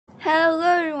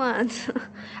friends.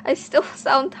 I still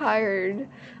sound tired.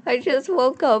 I just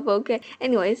woke up, okay?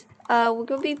 Anyways, we're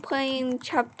gonna be playing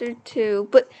chapter 2,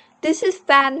 but this is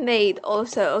fan-made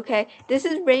also, okay? This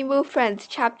is Rainbow Friends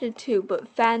chapter 2, but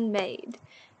fan-made.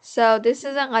 So this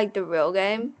isn't like the real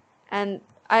game, and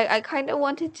I kind of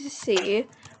wanted to see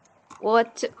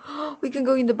what we can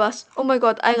go in the bus. Oh my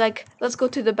god, let's go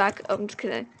to the back. Oh, I'm just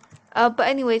kidding. But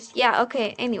anyways, yeah,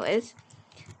 okay, anyways.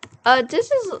 I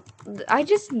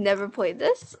just never played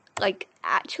this. Like,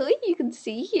 actually, you can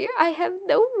see here, I have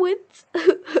no wins.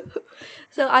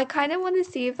 So I kind of want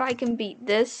to see if I can beat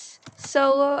this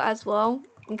solo as well,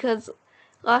 because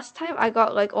last time I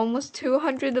got like almost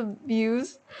 200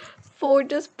 views for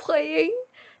just playing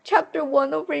chapter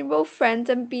 1 of Rainbow Friends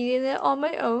and beating it on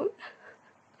my own.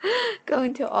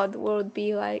 Going to Oddworld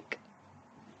be like.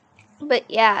 But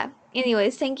yeah,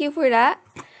 anyways, thank you for that.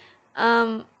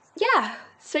 Yeah,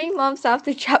 3 months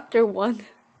after chapter 1.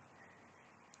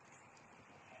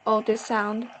 Oh, this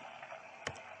sound.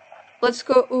 Let's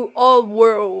go to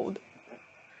Oddworld.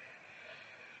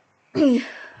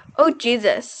 Oh,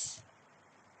 Jesus.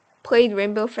 Played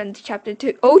Rainbow Friends chapter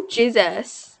 2. Oh,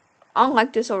 Jesus. I don't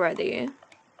like this already.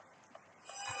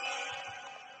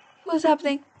 What's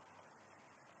happening?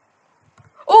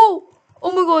 Oh!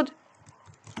 Oh my god.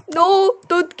 No,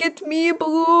 don't get me,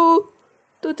 Blue.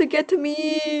 Don't get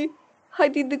me.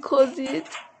 Hide in the closet.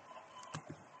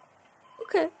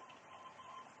 Okay.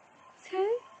 Okay.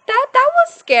 That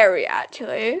was scary,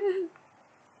 actually.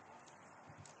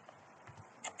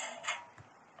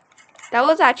 That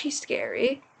was actually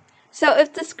scary. So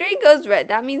if the screen goes red,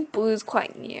 that means Blue's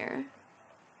quite near.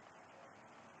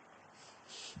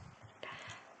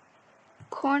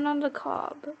 Corn on the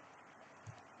cob.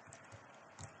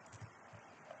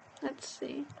 Let's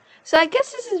see. So I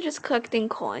guess this is just collecting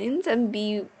coins and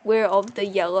beware of the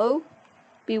yellow.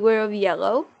 Beware of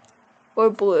yellow. Or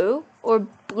blue. Or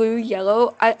blue,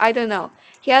 yellow. I don't know.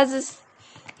 He has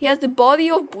the body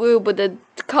of blue but the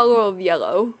color of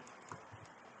yellow.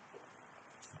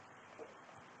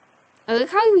 I like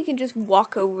how we can just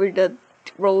walk over the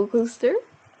roller coaster.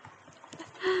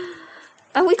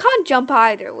 And we can't jump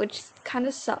either, which kind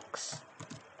of sucks.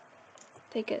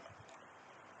 Take it.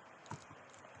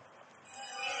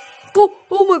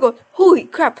 Oh my god. Holy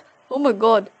crap. Oh my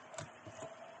god.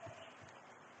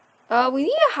 We need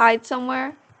to hide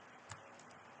somewhere.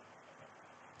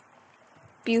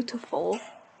 Beautiful.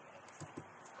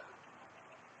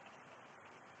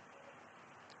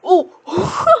 Oh!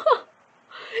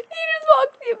 He just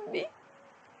walked in me.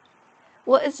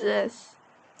 What is this?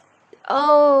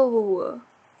 Oh.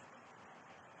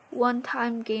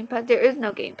 One-time game pass. There is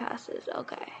no game passes.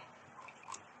 Okay.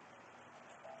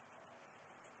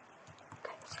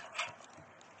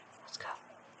 Let's go.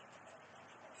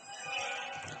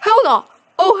 Hell no!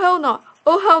 Oh hell no!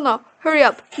 Oh hell no! Hurry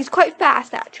up! He's quite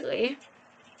fast actually.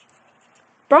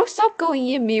 Bro, stop going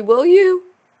in me, will you?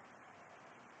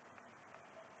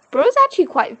 Bro's actually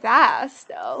quite fast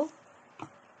though.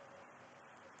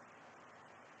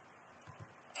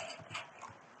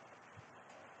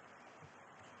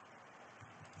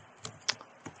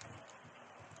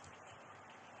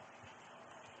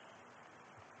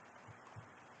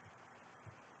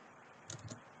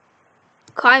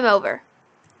 Climb over.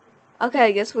 Okay,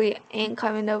 I guess we ain't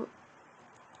climbing over.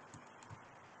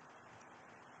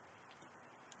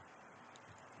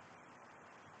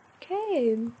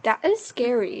 Okay, that is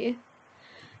scary.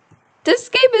 This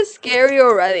game is scary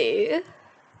already.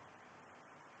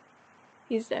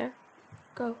 He's there.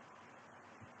 Go.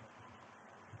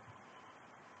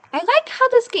 I like how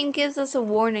this game gives us a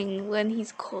warning when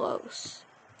he's close.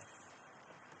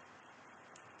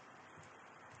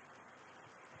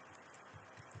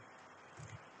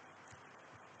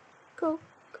 Go,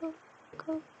 go,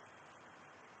 go.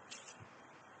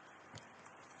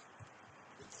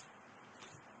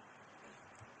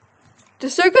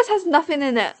 The circus has nothing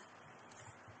in it.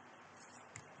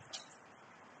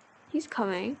 He's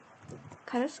coming.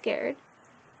 Kind of scared.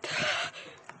 I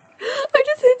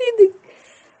just hit the.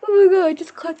 Oh my god! I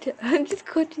just clipped it. I just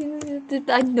clipped it.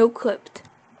 I no clipped.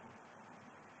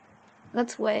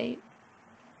 Let's wait.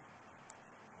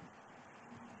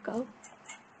 Go.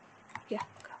 Yeah.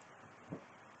 Go.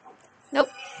 Nope.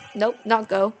 Nope. Not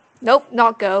go. Nope.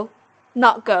 Not go.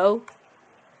 Not go.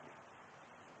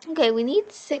 Okay, we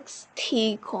need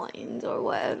 60 coins or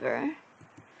whatever.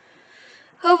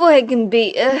 Hopefully I can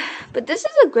beat it. But this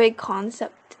is a great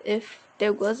concept if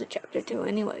there was a chapter 2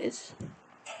 anyways.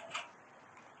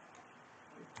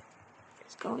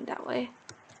 It's going that way.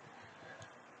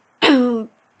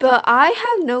 But I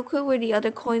have no clue where the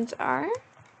other coins are.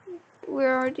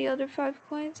 Where are the other 5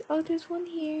 coins? Oh, there's one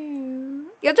here.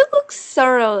 You have to look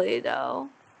thoroughly though.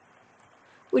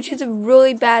 Which is a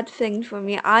really bad thing for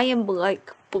me. I am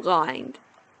like blind.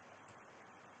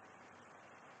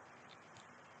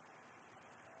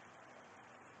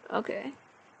 Okay.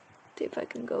 See if I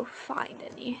can go find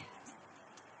any.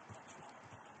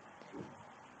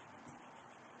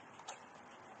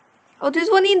 Oh, there's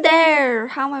one in there!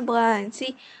 How am I blind?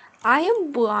 See, I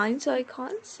am blind, so I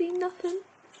can't see nothing.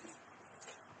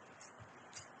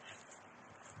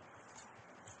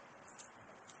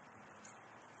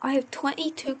 I have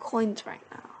 22 coins right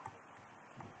now.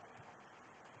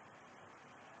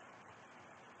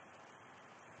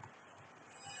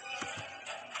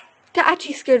 That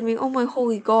actually scared me. Oh my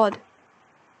holy god.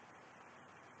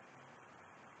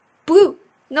 Blue!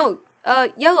 No,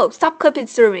 yellow, stop clipping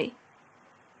through me.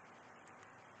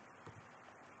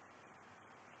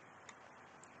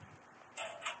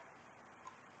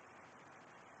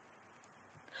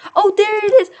 Oh, there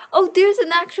it is! Oh, there's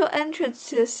an actual entrance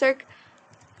to the circ.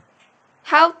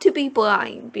 How to be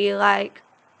blind. Be like...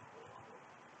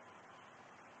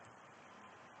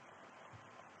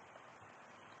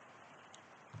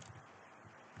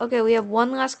 Okay, we have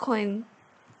one last coin.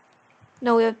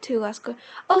 No, we have two last coins.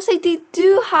 Oh, so they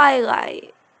do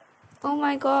highlight. Oh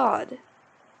my god.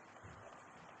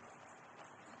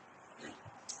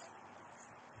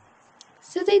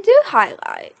 So they do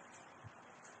highlight.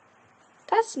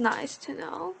 That's nice to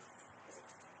know.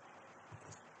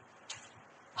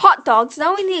 Hot dogs.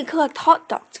 Now we need to collect hot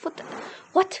dogs. What the...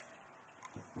 What?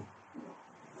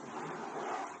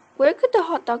 Where could the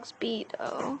hot dogs be,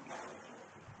 though?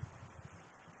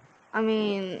 I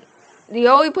mean, the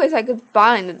only place I could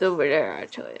find is over there,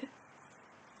 actually.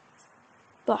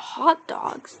 But hot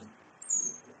dogs?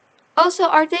 Oh, so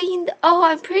are they in the... Oh,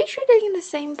 I'm pretty sure they're in the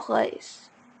same place.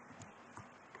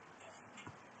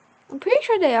 I'm pretty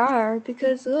sure they are,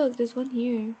 because look, there's one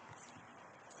here.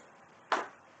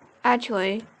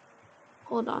 Actually,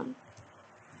 hold on.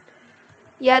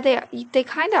 Yeah, they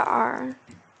kind of are.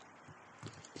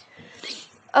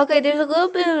 Okay, there's a little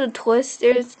bit of a twist.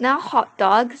 There's now hot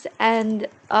dogs, and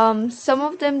some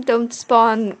of them don't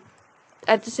spawn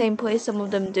at the same place, some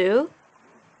of them do.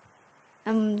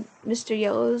 Mr.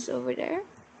 Yellow's over there.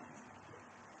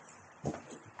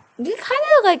 You kind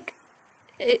of like...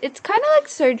 It's kind of like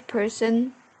third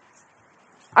person.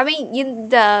 I mean, in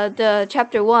the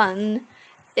chapter 1,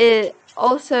 it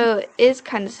also is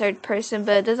kind of third person,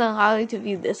 but it doesn't allow you to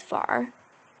view this far,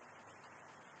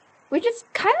 which is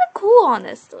kind of cool,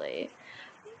 honestly.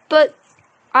 But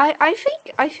I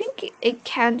think it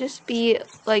can just be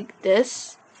like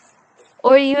this,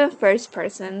 or even first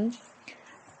person,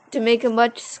 to make it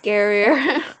much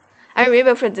scarier. I mean,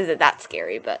 Rainbow Friends isn't that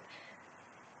scary, but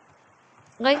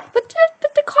like, but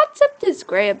the concept is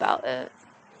great about it.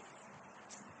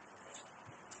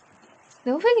 I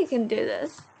don't think I can do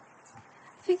this.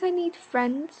 I think I need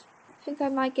friends. I think I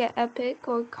might get Epic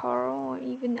or Carl or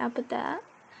even Apadat.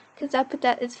 Because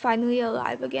Apadat is finally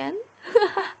alive again.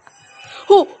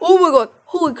 Oh my god!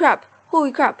 Holy crap!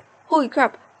 Holy crap! Holy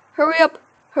crap! Hurry up!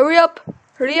 Hurry up!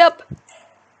 Hurry up!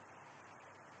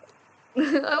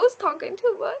 I was talking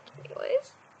too much,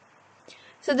 anyways.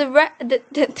 So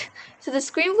so the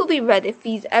screen will be red if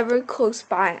he's ever close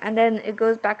by, and then it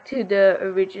goes back to the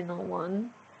original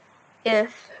one.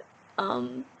 If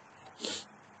I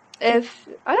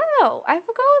don't know, I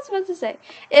forgot what I was supposed to say.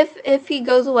 If he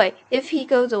goes away,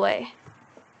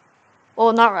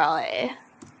 well, not really.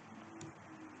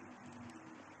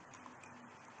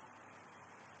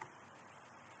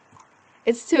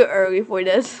 It's too early for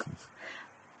this.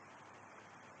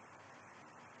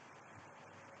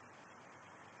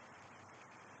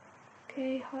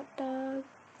 Okay, hot dog,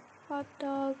 hot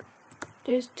dog.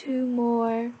 There's two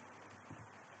more.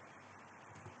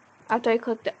 After I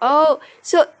click the I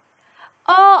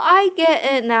get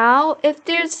it now. If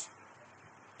there's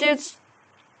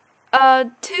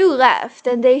two left,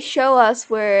 and they show us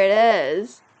where it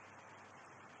is.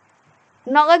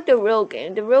 Not like the real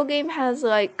game. The real game has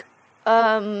like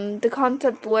the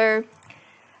concept where it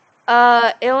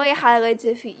only highlights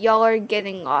if y'all are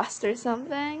getting lost or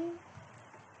something.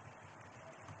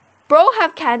 Bro,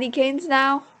 have candy canes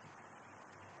now.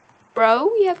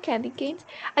 Bro, we have candy canes.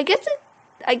 I guess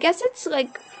it's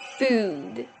like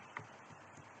food.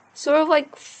 Sort of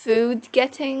like food,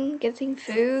 getting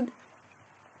food.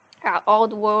 How all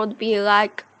the world be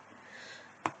like,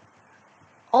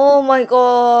 oh my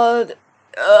god,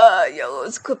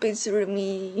 yellow's clipping through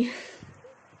me.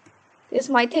 This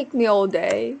might take me all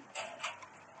day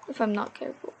if I'm not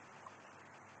careful.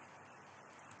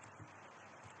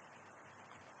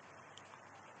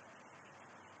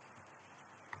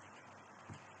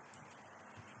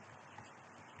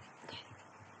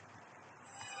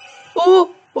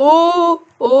 Oh, oh,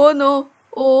 oh no.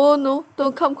 Oh no.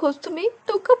 Don't come close to me.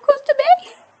 Don't come close to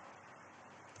me.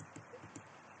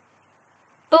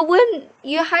 But when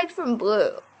you hide from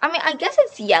blue, I mean, I guess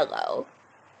it's yellow.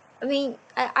 I mean,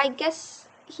 I guess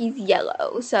he's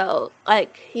yellow, so,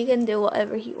 like, he can do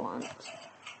whatever he wants.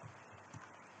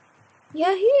 Yeah,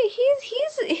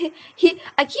 I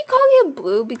keep calling him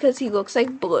blue because he looks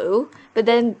like blue, but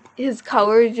then his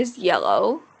color is just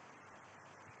yellow.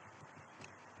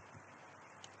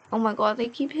 Oh my god, they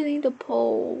keep hitting the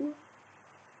pole.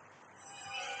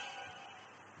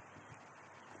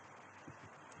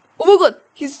 Oh my god,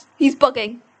 he's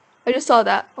bugging. I just saw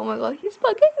that. Oh my god, he's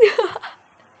bugging.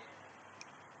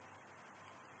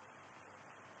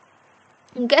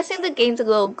 I'm guessing the game's a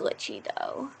little glitchy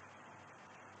though.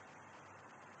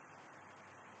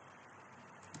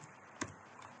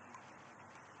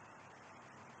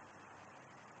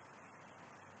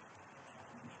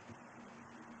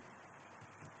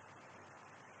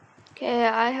 Okay,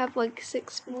 I have like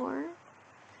 6 more.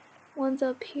 One's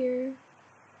up here.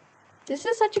 This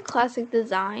is such a classic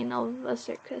design of a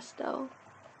circus though.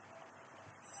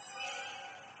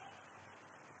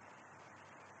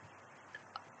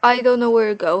 I don't know where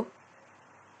to go.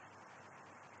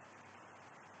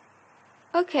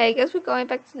 Okay, I guess we're going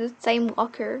back to the same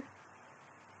locker.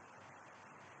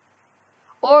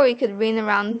 Or we could run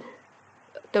around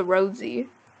the Rosie.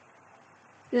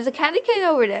 There's a candy cane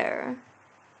over there.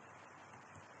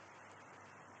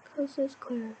 Coast is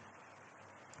clear.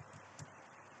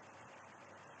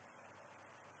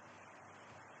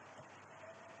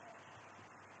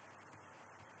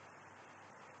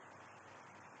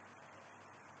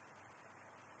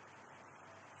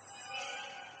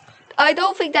 I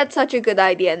don't think that's such a good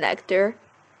idea, Nectar.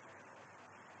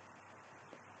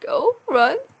 Go,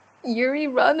 run. Yuri,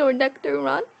 run, or Nectar,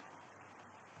 run.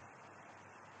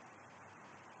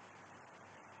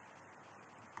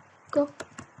 Go.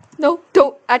 No,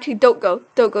 don't. Actually, don't go.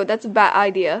 Don't go. That's a bad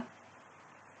idea.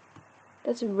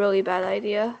 That's a really bad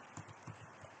idea.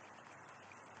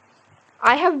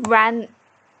 I have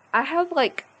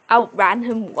like outran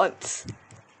him once.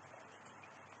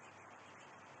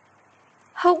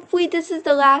 Hopefully this is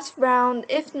the last round.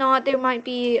 If not, there might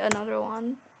be another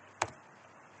one.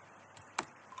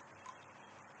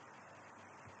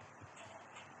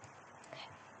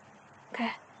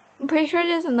 Okay. I'm pretty sure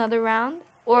there's another round.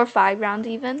 Or 5 rounds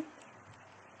even.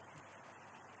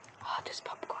 Oh, there's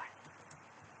popcorn.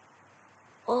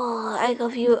 Oh, I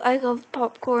love you. I love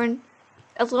popcorn.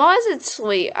 As long as it's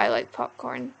sweet, I like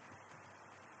popcorn.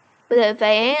 But if it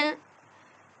ain't,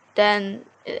 then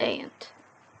it ain't.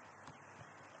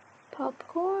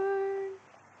 Popcorn.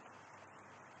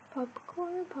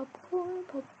 Popcorn, popcorn,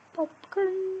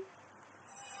 popcorn.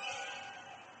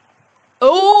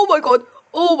 Oh my god.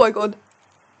 Oh my god.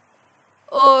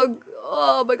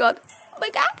 Oh my god. Oh my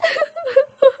god.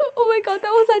 Oh my god, that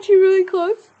was actually really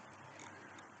close.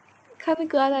 Kinda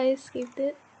glad I escaped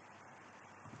it.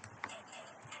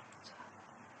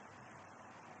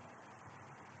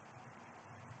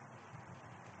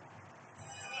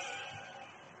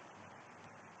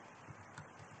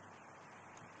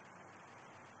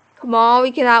 Come on,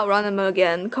 we can outrun him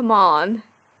again. Come on.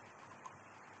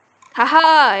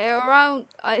 Haha, around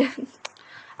out.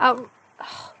 Oh,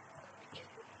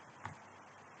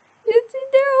 it's in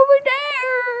there over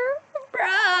there,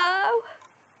 bro.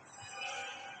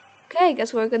 Okay, I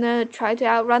guess we're gonna try to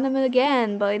outrun him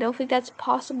again, but I don't think that's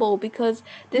possible because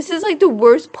this is like the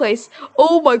worst place.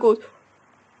 Oh my god.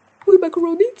 Holy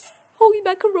macaronis! Holy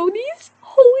macaronis!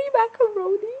 Holy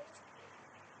macaronis!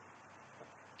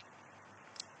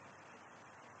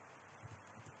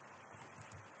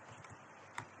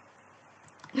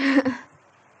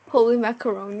 Holy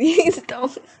macaronis,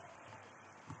 don't.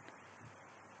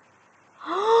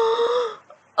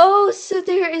 Oh, so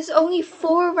there is only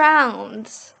 4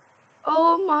 rounds.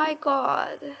 Oh my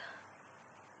god.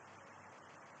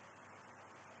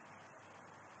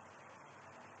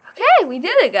 Okay, we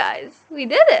did it, guys. We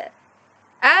did it.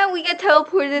 And we get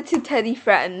teleported to Teddy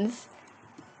Friends.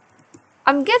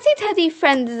 I'm guessing Teddy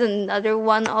Friends is another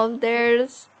one of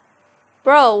theirs.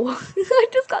 Bro, I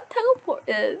just got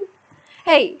teleported.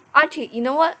 Hey, actually, you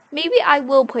know what? Maybe I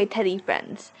will play Teddy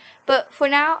Friends. But for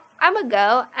now, I'ma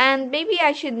go, and maybe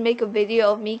I should make a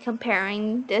video of me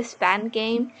comparing this fan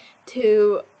game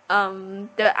to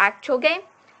the actual game.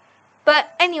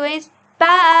 But anyways,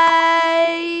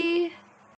 bye!